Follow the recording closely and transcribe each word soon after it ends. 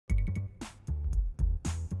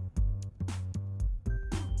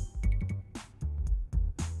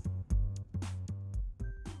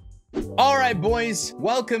All right, boys,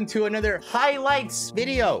 welcome to another highlights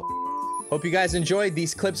video. Hope you guys enjoyed.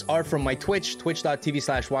 These clips are from my Twitch,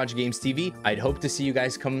 twitch.tv/WatchGamesTV. I'd hope to see you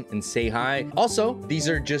guys come and say hi. Also, these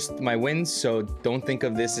are just my wins, so don't think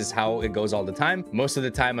of this as how it goes all the time. Most of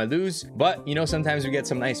the time I lose, but you know, sometimes we get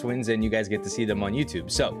some nice wins and you guys get to see them on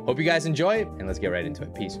YouTube. So hope you guys enjoy, and let's get right into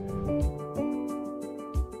it. Peace.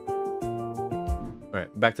 All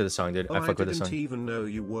right, back to the song, dude. I fuck with the song. I didn't even know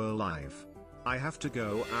you were live. I have to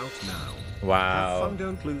go out now. Wow. Have fun,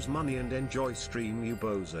 don't lose money, and enjoy stream, you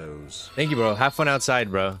bozos. Thank you, bro. Have fun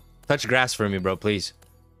outside, bro. Touch grass for me, bro, please.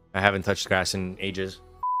 I haven't touched grass in ages.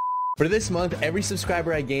 For this month, every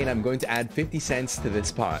subscriber I gain, I'm going to add 50 cents to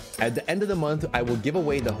this pot. At the end of the month, I will give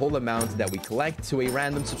away the whole amount that we collect to a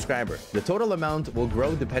random subscriber. The total amount will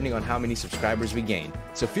grow depending on how many subscribers we gain.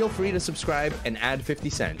 So feel free to subscribe and add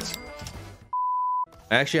 50 cents.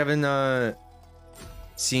 I actually haven't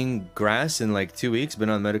seen grass in like 2 weeks.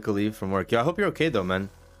 Been on medical leave from work. Yeah, I hope you're okay though, man.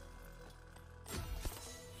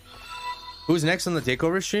 Who's next on the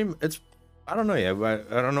takeover stream? I don't know yet.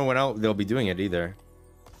 I don't know when they'll be doing it either.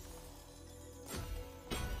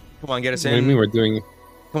 Come on, get us in. What do you mean we're doing it?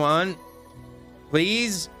 Come on,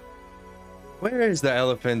 please. Where is the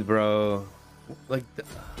elephant, bro? Like,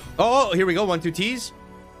 oh, here we go. 1, 2 T's.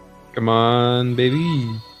 Come on,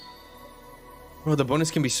 baby. Bro, the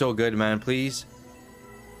bonus can be so good, man. Please.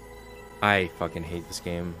 I fucking hate this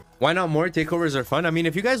game. Why not more? Takeovers are fun. I mean,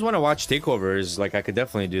 if you guys want to watch takeovers, like, I could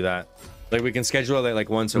definitely do that. Like, we can schedule it like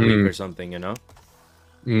once a week or something, you know?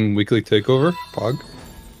 Weekly takeover, Pog.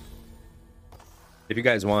 If you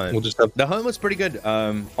guys want. We'll just have... The hunt was pretty good.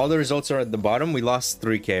 All the results are at the bottom. We lost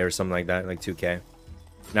 3K or something like that, like 2K.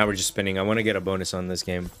 Now we're just spinning. I want to get a bonus on this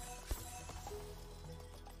game.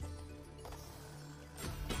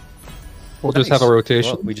 We'll just have a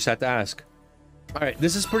rotation. Well, we just have to ask. All right,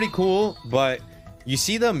 this is pretty cool, but you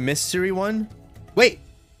see the mystery one? Wait,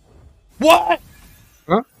 what?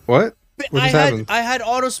 Huh? What? What just happened? I had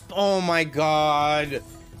oh my god,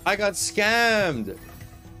 I got scammed.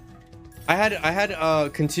 I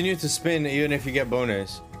had continue to spin even if you get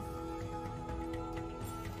bonus.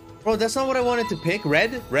 Bro, that's not what I wanted to pick.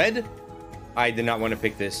 Red. I did not want to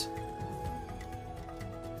pick this.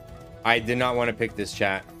 I did not want to pick this,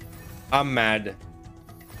 chat. I'm mad.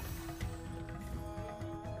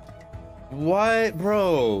 What,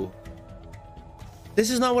 bro? This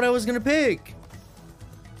is not what I was gonna pick.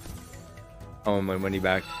 Oh, my money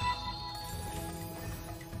back.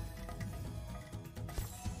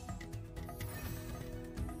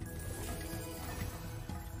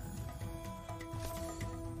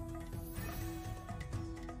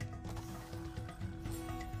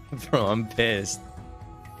 Bro, I'm pissed.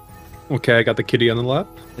 Okay, I got the kitty on the lap.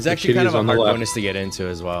 It's actually kind of a hard bonus to get into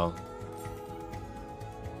as well.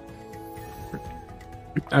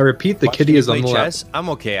 I repeat, the kitty is on the lap. I'm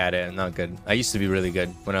okay at it. Not good. I used to be really good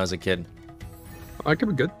when I was a kid. I could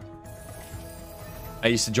be good. I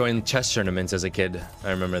used to join chess tournaments as a kid.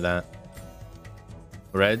 I remember that.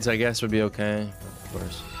 Reds, I guess, would be okay. Of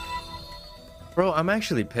course. Bro, I'm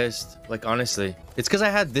actually pissed. Like, honestly. It's because I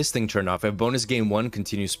had this thing turned off. If bonus game 1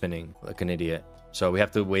 continues spinning like an idiot. So we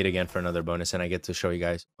have to wait again for another bonus, and I get to show you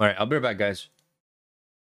guys. All right, I'll be right back, guys.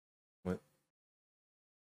 What?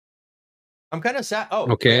 I'm kind of sad.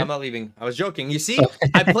 Oh, okay. I'm not leaving. I was joking. You see?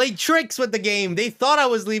 I played tricks with the game. They thought I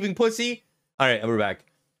was leaving, pussy. All right, we're back.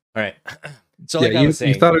 All right. So like I was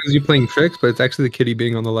saying, you thought it was you playing tricks, but it's actually the kitty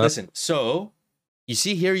being on the left. Listen, so you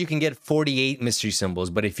see here, you can get 48 mystery symbols,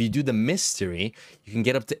 but if you do the mystery, you can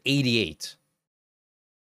get up to 88,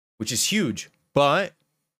 which is huge. But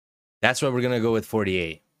that's why we're going to go with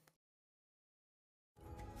 48.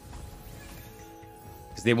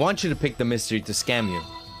 Because they want you to pick the mystery to scam you.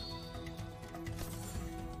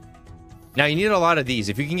 Now, you need a lot of these.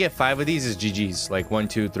 If you can get 5 of these, it's GG's. Like 1,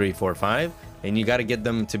 2, 3, 4, 5. And you got to get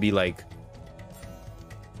them to be like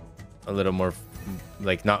a little more,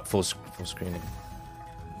 like not full screening.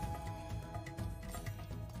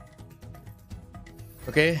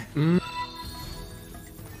 Okay. I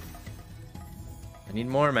need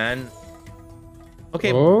more, man.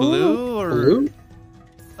 Okay, blue or blue?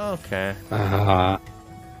 Okay.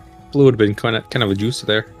 Blue would have been kind of a juice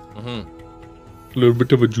there. A little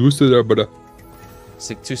bit of a juice there, but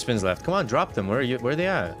 2 spins left. Come on, drop them. Where are they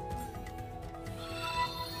at?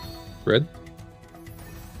 Red.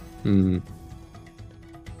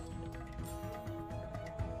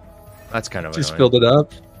 That's kind of just annoying. filled it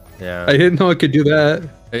up. Yeah. I didn't know it could do that.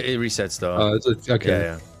 It resets though. It's okay.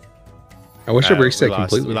 Yeah. I wish it reset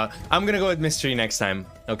completely. I'm gonna go with mystery next time.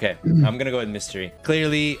 Okay, I'm gonna go with mystery.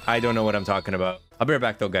 Clearly, I don't know what I'm talking about. I'll be right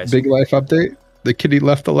back though, guys. Big life update. The kitty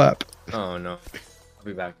left the lap. Oh no. I'll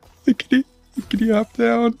be back. The kitty hop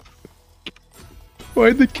down.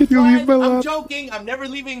 Why'd the kitty leave my I'm lap? joking. I'm never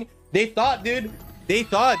leaving. They thought, dude. They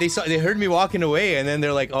heard me walking away, and then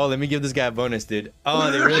they're like, "Oh, let me give this guy a bonus, dude." Oh,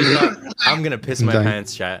 they really thought I'm gonna piss my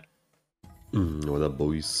pants, chat. What up,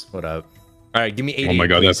 boys? What up? All right, give me 88. Oh my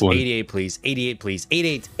god, please. that's one. 88, please. 88, please.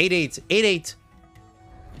 88, 88, 88.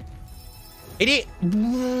 88.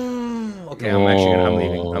 Okay, I'm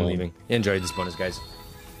leaving. I'm leaving. Enjoy this bonus, guys.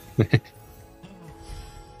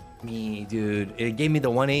 Me, dude. It gave me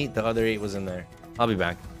the 1-8. The other 8 was in there. I'll be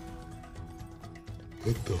back.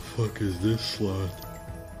 What the fuck is this slot?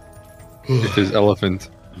 It is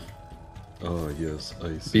elephant. Oh, yes,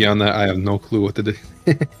 I see. Beyond that, I have no clue what to do.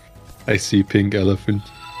 I see pink elephant.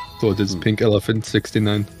 So it is pink elephant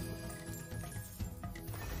 69.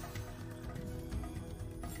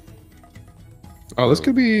 Oh, this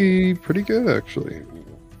could be pretty good, actually.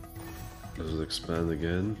 Does it expand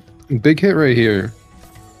again? Big hit right here.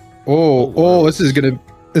 Oh, this is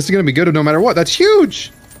gonna be good no matter what. That's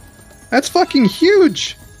huge. That's fucking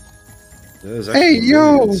huge. Hey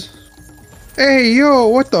yo,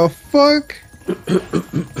 what the fuck?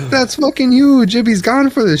 That's fucking huge. Ibby's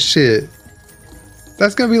gone for this shit.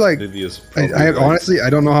 That's gonna be like. I honestly,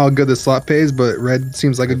 I don't know how good the slot pays, but red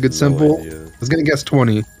seems like a good symbol. I was gonna guess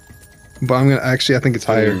 20, but I'm gonna actually. I think it's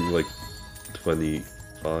higher. Like 25.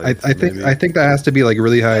 I think that has to be like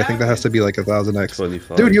really high. I think that has to be like 1000x.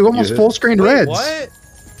 25. Dude, you almost full screened reds. What?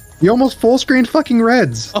 You almost full screened fucking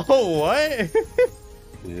reds. Oh, what?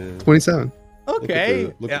 Yeah. 27.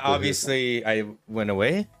 Okay. Look Yeah, at the obviously I went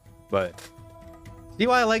away, but see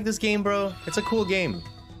why I like this game, bro? It's a cool game,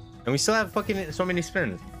 and we still have fucking so many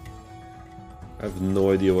spins. I have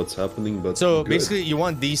no idea what's happening, but So good. basically, you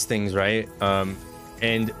want these things, right?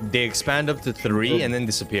 And they expand up to 3 and then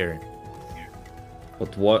disappear.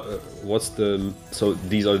 But what's the? So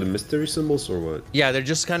these are the mystery symbols or what? Yeah, they're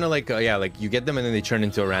just kind of like like you get them and then they turn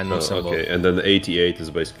into a random symbol. Okay, and then the 88 is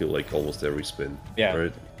basically like almost every spin. Yeah.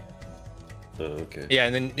 Right. Okay. Yeah,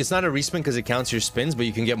 and then it's not a respin because it counts your spins, but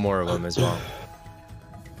you can get more of them as well.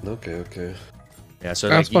 Okay. Yeah, so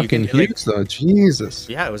That's like, fucking you can, huge though. Jesus.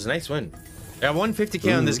 Yeah, it was a nice win. I won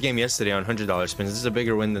 50k on this game yesterday on $100 spins. This is a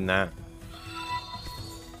bigger win than that.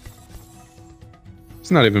 It's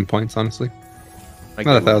not even points, honestly. Like,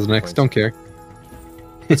 Not 1000x. Don't care.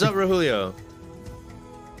 What's up, Rahulio?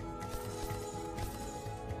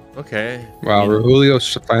 Okay. Wow,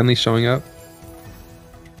 Rahulio's finally showing up.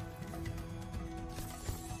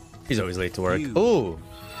 He's always late to work. Ooh.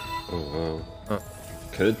 Oh wow.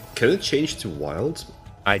 Can it change to wild?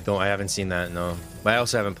 I haven't seen that, no. But I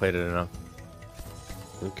also haven't played it enough.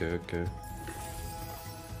 Okay.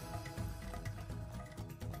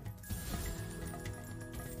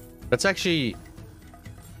 That's actually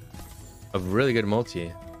a really good multi.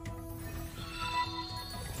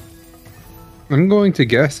 I'm going to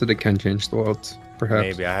guess that it can change the wilds, perhaps.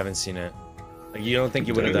 Maybe, I haven't seen it. Like, you don't think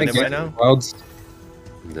you would have done it by now? Wilds.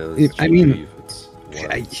 No, I mean, it's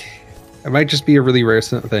wild. it might just be a really rare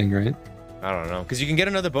thing, right? I don't know. Because you can get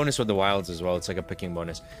another bonus with the wilds as well. It's like a picking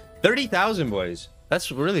bonus. 30,000, boys. That's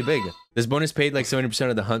really big. This bonus paid like 70%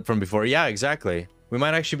 of the hunt from before. Yeah, exactly. We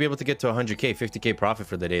might actually be able to get to 100k, 50k profit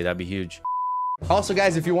for the day. That'd be huge. Also,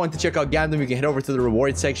 guys, if you want to check out Gandom, you can head over to the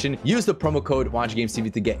reward section. Use the promo code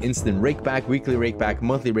WatchGamesTV to get instant rakeback, weekly rakeback,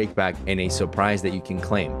 monthly rakeback, and a surprise that you can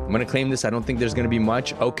claim. I'm going to claim this. I don't think there's going to be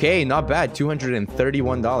much. Okay, not bad. $231.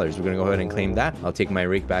 We're going to go ahead and claim that. I'll take my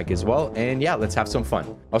rakeback as well. And yeah, let's have some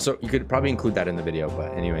fun. Also, you could probably include that in the video.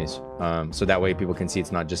 But anyways, so that way people can see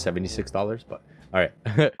it's not just $76. But all right.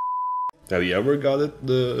 Have you ever got it,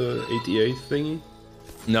 the 88 thingy?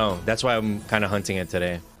 No, that's why I'm kind of hunting it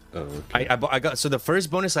today. Oh, okay. I got, so the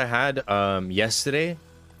first bonus I had yesterday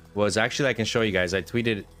was actually, I can show you guys. I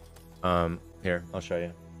tweeted here, I'll show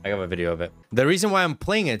you. I have a video of it. The reason why I'm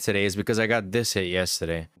playing it today is because I got this hit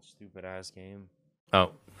yesterday. Stupid ass game.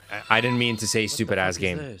 Oh, I didn't mean to say stupid ass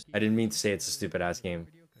game. I didn't mean to say it's a stupid ass game.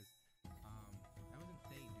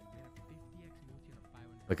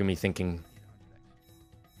 Look at me thinking.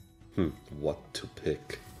 What to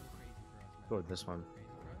pick? Go with this one.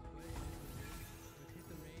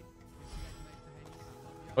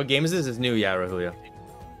 What game is this? It's new, yeah, Rahulio.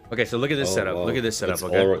 Okay, so look at this setup. Wow. Look at this setup,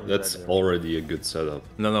 That's okay? that's already a good setup.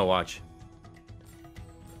 No, watch.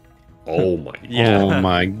 Oh my god. Yeah. Oh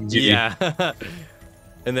my god. Yeah.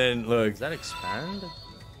 And then, look, does that expand?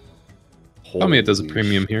 Tell me it does a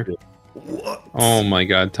premium here. What? Oh my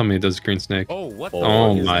god. Tell me it does green snake. Oh, what?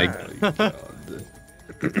 Oh the fuck my is that?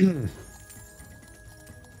 god.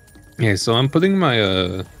 Okay, so I'm putting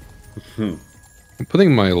my I'm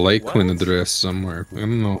putting my Litecoin address somewhere. I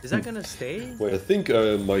don't know. Is that gonna stay? Wait, I think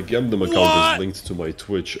my Gamdom account is linked to my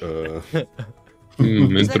Twitch. Is that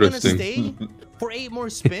gonna Interesting. stay for 8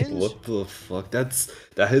 more spins? What the fuck? That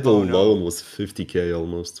hit alone was 50k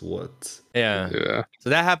almost. What? Yeah. Yeah.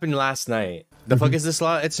 So that happened last night. The fuck is this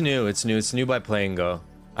slot? It's new. It's new. It's new by Playing Go.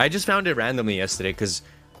 I just found it randomly yesterday because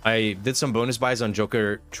I did some bonus buys on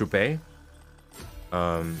Joker Troupe.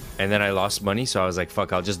 And then I lost money, so I was like,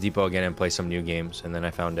 fuck, I'll just depot again and play some new games. And then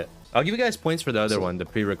I found it. I'll give you guys points for the other one, the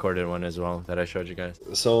pre-recorded one as well, that I showed you guys.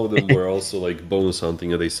 Some of them were also like bonus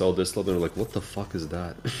hunting, and they saw this slot and they're like, what the fuck is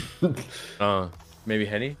that? Maybe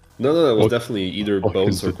Henny? No, it was definitely either fuck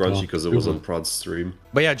Bones is or the Crunchy top because it was two? on Prod's stream.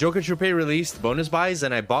 But yeah, Joker Troupe released bonus buys,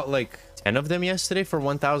 and I bought like 10 of them yesterday for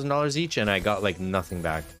 $1,000 each, and I got like nothing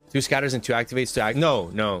back. 2 scatters and 2 activates to act.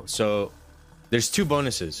 No. So there's 2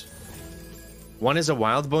 bonuses. One is a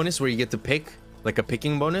wild bonus where you get to pick, like a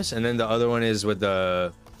picking bonus, and then the other one is with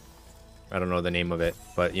the, I don't know the name of it,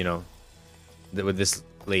 but you know, with this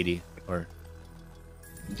lady or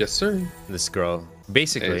Yes, sir. this girl.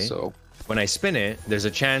 Basically, So when I spin it, there's a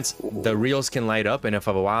chance the reels can light up, and if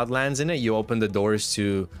a wild lands in it, you open the doors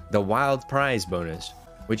to the wild prize bonus,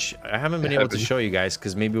 which I haven't been able to show you guys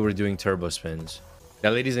because maybe we're doing turbo spins.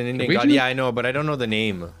 That lady's an Indian god. Yeah, I know, but I don't know the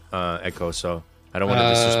name, Echo, so I don't want to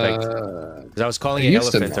disrespect. Because I was calling it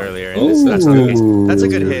elephant earlier, and that's not the case. That's a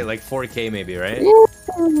good hit, like 4K maybe, right?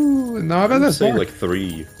 Ooh, no, I bet that's Saying more. like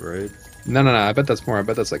 3, right? No. I bet that's more. I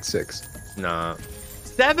bet that's like 6. Nah.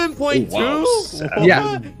 7.2? Oh, wow.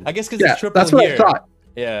 Yeah. I guess because Yeah, it's triple that's what here. I thought.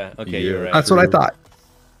 Yeah, okay, Yeah. you're right. That's what I thought.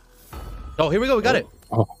 Oh, here we go. We got it.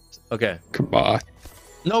 Oh, Okay. come on.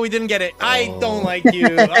 No, we didn't get it. I don't like you.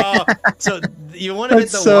 Oh, so you want to hit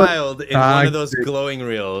the That's so wild in one of those toxic. glowing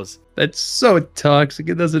reels. That's so toxic.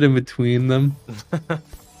 It does it in between them.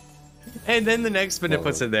 And then the next spin it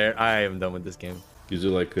puts it there. I am done with this game. Gives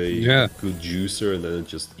you like a good juicer and then it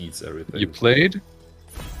just eats everything. You played,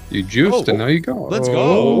 you juiced, and now you go. Let's go.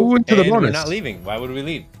 Oh, into the And bonus. we're not leaving. Why would we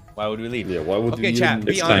leave? Why would we leave? Yeah, why would Okay, you chat, even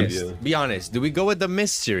be next time, honest. yeah. Be honest. Do we go with the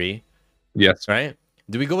mystery, Yes. right?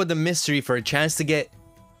 Do we go with the mystery for a chance to get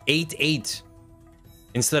 8-8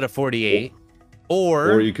 instead of 48?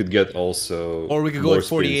 Or you could get also Or we could go more with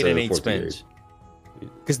 48 spins and than 8 48. spins.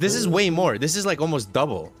 Because this is way more. This is like almost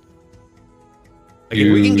double. Like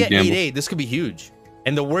if we can get 8-8, this could be huge.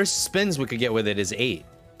 And the worst spins we could get with it is 8.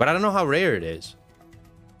 But I don't know how rare it is.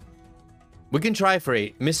 We can try for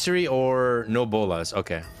 8. Mystery or no bolas.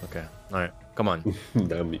 Okay. All right. Come on.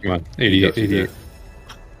 Damn, Come on. 88. 88.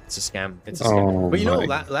 It's a scam. It's a scam. Oh But you know,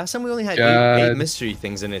 my last time we only had God. 8 mystery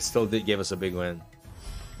things, and it still did give us a big win.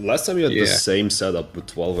 Last time you had Yeah. the same setup with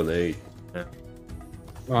 12 and 8. Yeah.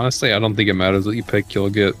 Honestly, I don't think it matters what you pick. You'll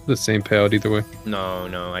get the same payout either way.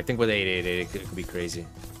 No. I think with 8-8, it could be crazy.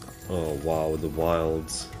 Oh wow, the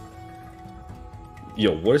wilds.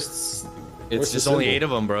 Yo, where's It's just only 8 of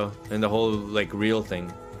them, bro. And the whole, like, real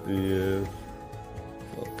thing. Yeah.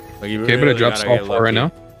 Like, you Okay, but it drops gotta all get 4 right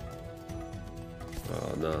lucky. now.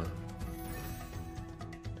 Oh no.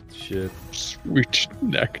 Shit. Sweet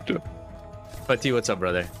nectar. But T, what's up,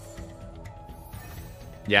 brother?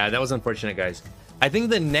 Yeah, that was unfortunate, guys. I think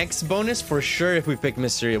the next bonus, for sure, if we pick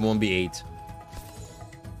mystery, it won't be 8.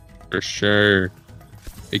 For sure.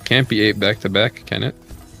 It can't be 8 back to back, can it?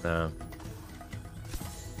 No.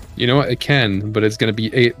 You know what? It can, but it's gonna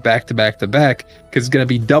be 8 back to back to back because it's gonna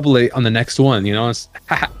be double 8 on the next one. You know? It's,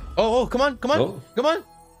 Oh, come on. Oh. Come on.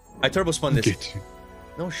 I turbo spun this. Get you.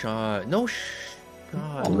 No shot. No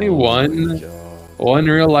shot. Only one. One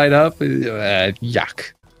real light up.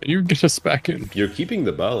 Yuck. You get us back in. You're keeping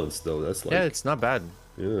the balance though. That's like Yeah, it's not bad.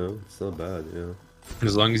 yeah, it's not bad. Yeah.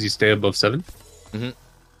 As long as you stay above 7. Mhm.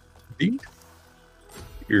 Bing.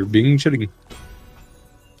 You're being chilling.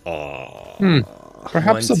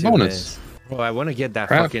 Perhaps One, a two bonus. miss. Bro, I want to get that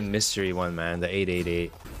Crap. fucking mystery one, man. The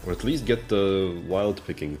 888. Or at least get the wild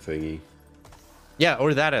picking thingy. Yeah,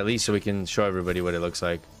 or that at least, so we can show everybody what it looks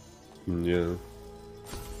like. Yeah.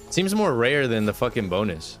 Seems more rare than the fucking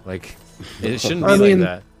bonus. Like, it shouldn't be I mean, like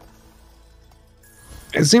that.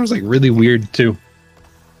 It seems like really weird too,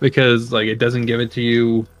 because like it doesn't give it to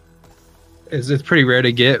you. It's pretty rare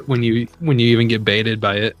to get when you even get baited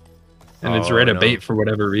by it, and it's Oh, rare to no. bait for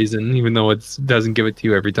whatever reason, even though it doesn't give it to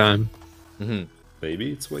you every time. Hmm.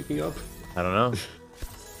 Maybe it's waking up. I don't know.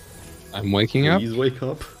 I'm waking up. Please wake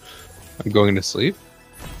up. I'm going to sleep.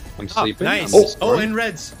 I'm Oh, sleeping. nice. I'm Oh, snoring. and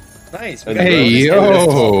reds. Nice. And Hey, Reds is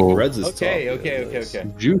yo. top. Reds is Okay, top. okay, Yeah, okay, nice. okay.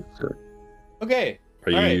 Juicer. Okay.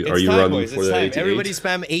 Are you All right, are it's you time, running boys. for It's the time. 88? Everybody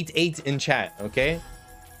spam 88 in chat, okay?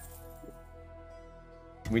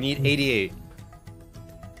 We need 88.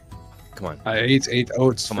 Come on. I ate 8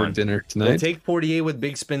 oats Come for on. dinner We'll tonight. take 48 with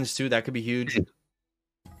big spins too. That could be huge.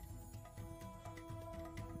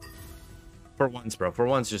 For once, bro. For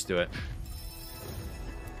once, just do it.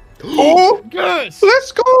 Oh, Yes!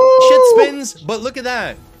 let's go! Shit spins, but look at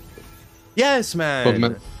that. Yes, man. Oh,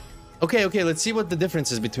 man. Okay, okay. Let's see what the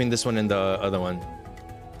difference is between this one and the other one.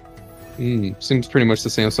 Seems pretty much the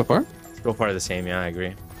same so far. So far the same. Yeah, I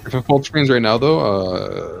agree. If it full screens right now,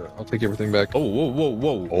 though, I'll take everything back. Oh, whoa, whoa,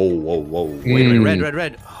 whoa. Oh, whoa, whoa. Wait a minute. Red, red,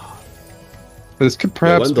 red. This could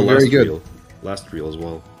perhaps and be very good. Reel. Last reel as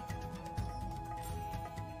well.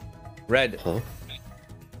 Red. Huh?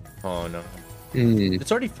 Oh, no. Mm.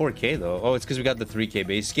 It's already 4K, though. Oh, it's because we got the 3K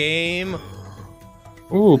base game.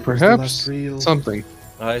 Ooh, perhaps last reel? something.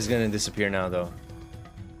 Oh, it's going to disappear now, though.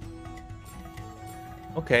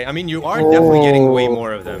 Okay, I mean, you are definitely getting way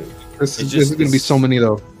more of them. This It's is going to be so many,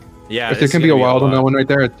 though. Yeah, If there can be a wild on that one right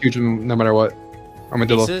there, it's huge no matter what.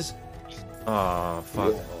 Armadillo. Pieces? Oh,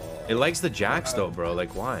 fuck. It likes the jacks, though, bro.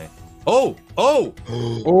 Like, why? Oh! Oh!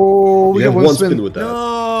 Oh, we We got have one spin with that.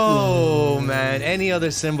 No, man. Any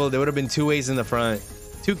other symbol, there would have been 2 ways in the front.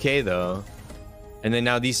 2K, though. And then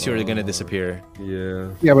now these two are going to disappear. Yeah.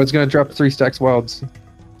 Yeah, but it's going to drop 3 stacks wilds.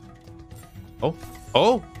 Oh!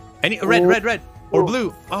 Oh! Any red, red, red! Or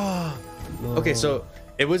blue! Oh! Okay, so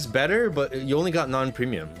it was better, but you only got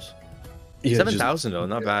non-premiums. Yeah, 7,000 though,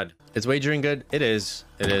 not bad. Is wagering good? It is,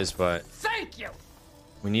 but Thank you.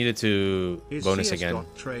 we needed to Is bonus CS again.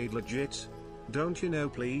 Trade legit? Don't you know,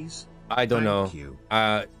 please? I don't know. Thank you.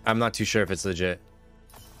 I'm not too sure if it's legit.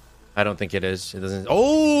 I don't think it is. It doesn't.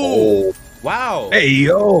 Oh! Wow! Hey,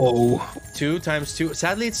 yo! 2 times 2.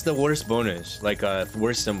 Sadly, it's the worst bonus, like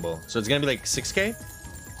worst symbol. So it's gonna be like 6K,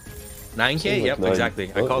 9K. Like Yep, 9.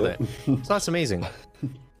 exactly. I Oh, called yeah. it. So that's amazing.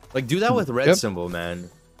 Like do that with red Yep. symbol, man.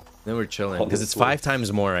 Then we're chilling because it's Honestly. 5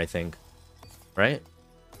 times more, I think. Right?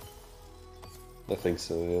 I think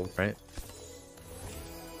so, yeah. Right?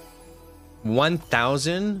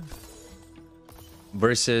 1,000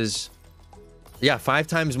 versus, yeah, 5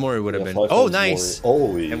 times more it would have Yeah, been. 5 Oh, times nice. more.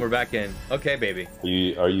 Holy. And we're back in. Okay, baby.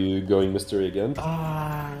 Are you going mystery again? Or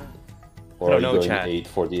Or I are don't you know, going chat.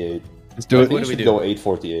 848? Let's do What it. do You we should do? go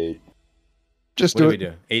 848. Just What do do it. we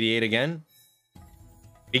do? 88 again?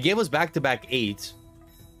 It gave us back-to-back 8.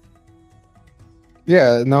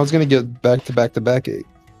 Yeah, now it's going to get back to back to back 8.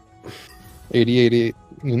 80, 88,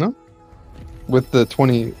 you know? With the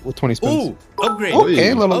 20 spins. Ooh, upgrade.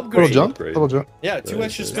 Okay, little upgrade. jump. Upgrade. Little jump. Yeah, 2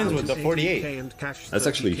 extra spins with the 48. 80K and cash That's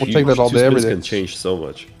actually 30K. huge. take that all 2 day, every spins day. can change so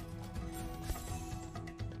much.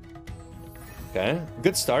 Okay,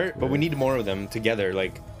 good start, but we need more of them together,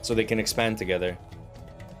 like, so they can expand together.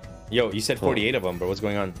 Yo, you said 48 of them, bro. What's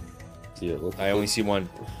going on? Yeah, look. I only see 1.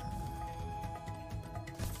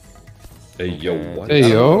 Hey, yo, Okay. what? Hey, I don't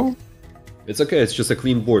know. yo. It's okay, it's just a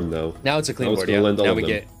clean board now. Now it's a clean Now it's board, gonna yeah. land all Now of we them.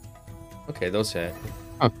 get... Okay, those hit.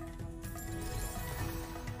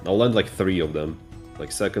 I'll land like 3 of them.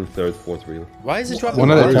 Like second, third, fourth reel. Why is it dropping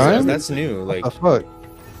One at a bars? time? That's new. Like, What the fuck?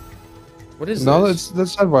 what is No, this?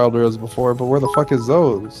 that's had wild rails before, but where the fuck is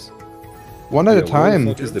those? One at a Where time.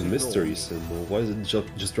 the fuck is the mystery symbol? Why is it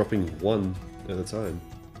just dropping 1 at a time?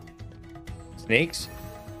 Snakes?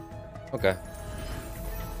 Okay.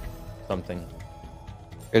 Something.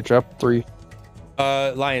 It dropped 3.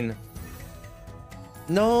 Lion.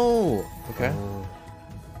 No! Okay.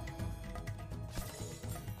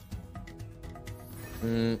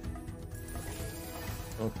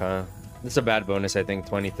 Okay. This is a bad bonus, I think.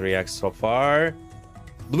 23x so far.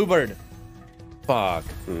 Bluebird. Fuck.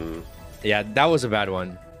 Yeah, that was a bad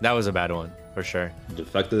one. That was a bad one, for sure. The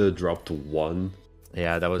fact that it dropped to 1.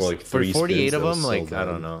 Yeah, that was... For, like, for 3 48 spins, of that was them, so like, I bad.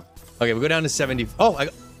 don't know. Okay, we go down to 70... Oh,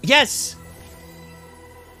 yes!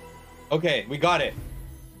 Okay, we got it.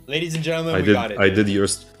 Ladies and gentlemen, we got it. I did your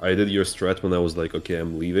strat when I was like, okay,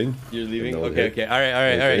 I'm leaving. You're leaving? And now it Okay, hit. okay. All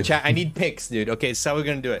right. Okay. Chat, I need picks, dude. Okay, so how we're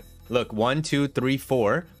gonna do it. Look, 1, 2, 3,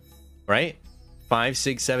 4, right? 5,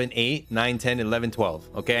 6, 7, 8, 9, 10, 11, 12.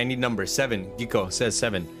 Okay, I need numbers. 7. Giko says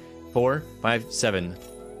 7. 4, 5, 7.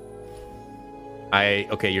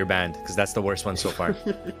 Okay, you're banned because that's the worst one so far.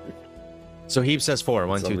 So Heap says 4.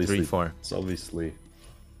 1, It's 2, 3, obviously- 4. It's obviously.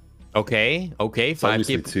 Okay. 5K.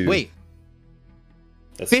 obviously 2. Wait,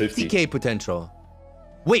 That's 50K potential.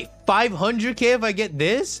 Wait, 500K if I get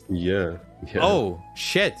this? Yeah. Oh,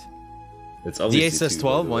 shit. It's obviously DA says 2,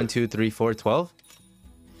 12. by the 1, way. 2, 3, 4, 12.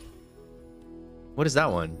 What is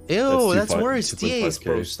that one? Ew, that's 2.5 worse. DAs,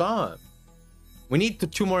 bro. 2.5K. Stop. We need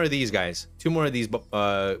 2 more of these guys. 2 more of these. What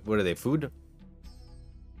are they? Food?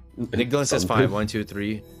 Nick Dillon says 5. 1, 2,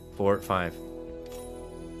 3, 4, 5.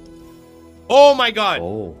 Oh my god.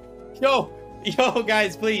 Oh. Yo,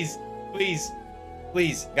 guys, please,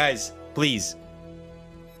 guys. Please.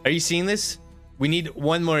 Are you seeing this? We need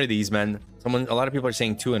one more of these, man. A lot of people are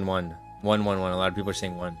saying 2 and 1. 1, 1, 1. A lot of people are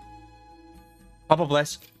saying 1. Papa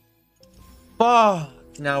bless. Fuck.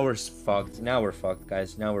 Now we're fucked. Now we're fucked,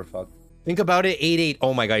 guys. Now we're fucked. Think about it. 8, 8.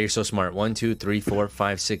 Oh my god, you're so smart. 1, 2, 3, 4,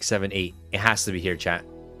 5, 6, 7, 8. It has to be here, chat.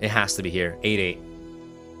 It has to be here. 8, 8.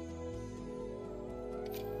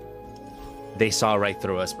 They saw right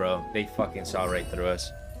through us, bro. They fucking saw right through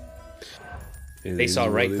us. They saw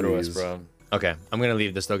right through us, bro. Okay, I'm gonna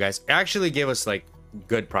leave this though, guys. It actually gave us like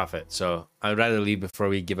good profit, so I'd rather leave before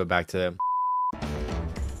we give it back to them.